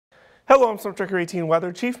Hello, I'm Storm Tracker 18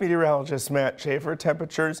 Weather Chief Meteorologist Matt Schaefer.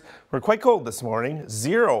 Temperatures were quite cold this morning.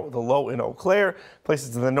 0 the low in Eau Claire. Places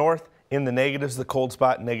to the north in the negatives, the cold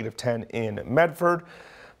spot -10 in Medford.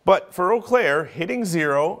 But for Eau Claire, hitting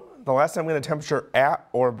 0, the last time we had a temperature at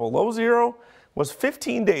or below 0 was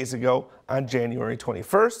 15 days ago on January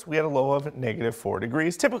 21st. We had a low of -4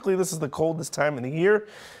 degrees. Typically, this is the coldest time in the year.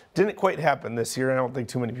 Didn't quite happen this year. I don't think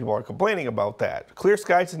too many people are complaining about that. Clear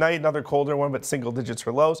sky tonight, another colder one, but single digits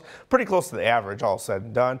for lows. Pretty close to the average, all said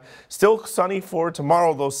and done. Still sunny for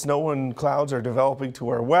tomorrow. Those snow and clouds are developing to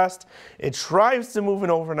our west. It tries to move in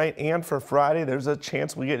overnight, and for Friday, there's a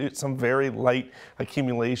chance we get some very light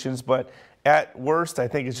accumulations, but at worst, I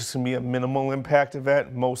think it's just going to be a minimal impact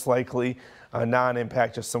event, most likely a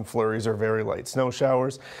non-impact, just some flurries or very light snow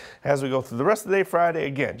showers. As we go through the rest of the day Friday,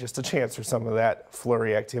 again, just a chance for some of that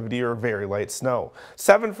flurry activity or very light snow.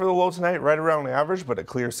 7 for the low tonight, right around average, but a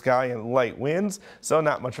clear sky and light winds, so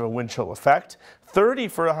not much of a wind chill effect. 30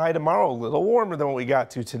 for a high tomorrow, a little warmer than what we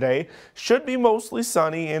got to today. Should be mostly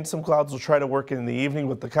sunny, and some clouds will try to work in the evening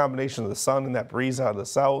with the combination of the sun and that breeze out of the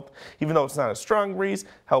south. Even though it's not a strong breeze,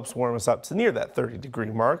 helps warm us up to near that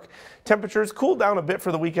 30-degree mark. Temperatures cool down a bit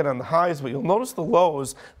for the weekend on the highs, but you'll notice the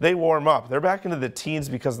lows, they warm up. They're back into the teens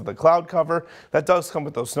because of the cloud cover. That does come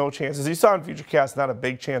with those snow chances. You saw in Futurecast, not a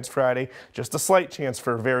big chance Friday, just a slight chance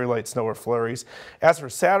for very light snow or flurries. As for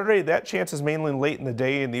Saturday, that chance is mainly late in the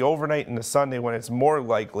day, and the overnight into Sunday when it's more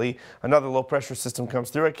likely. Another low pressure system comes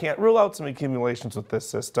through. I can't rule out some accumulations with this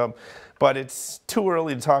system, but it's too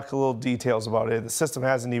early to talk a little details about it. The system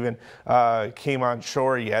hasn't even came on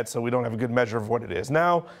shore yet, so we don't have a good measure of what it is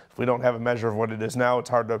now. If we don't have a measure of what it is now, it's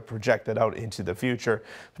hard to project that out into the future.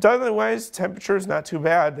 But otherwise, temperatures not too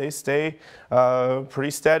bad. They stay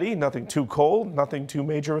pretty steady, nothing too cold, nothing too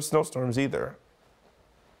major with snowstorms either.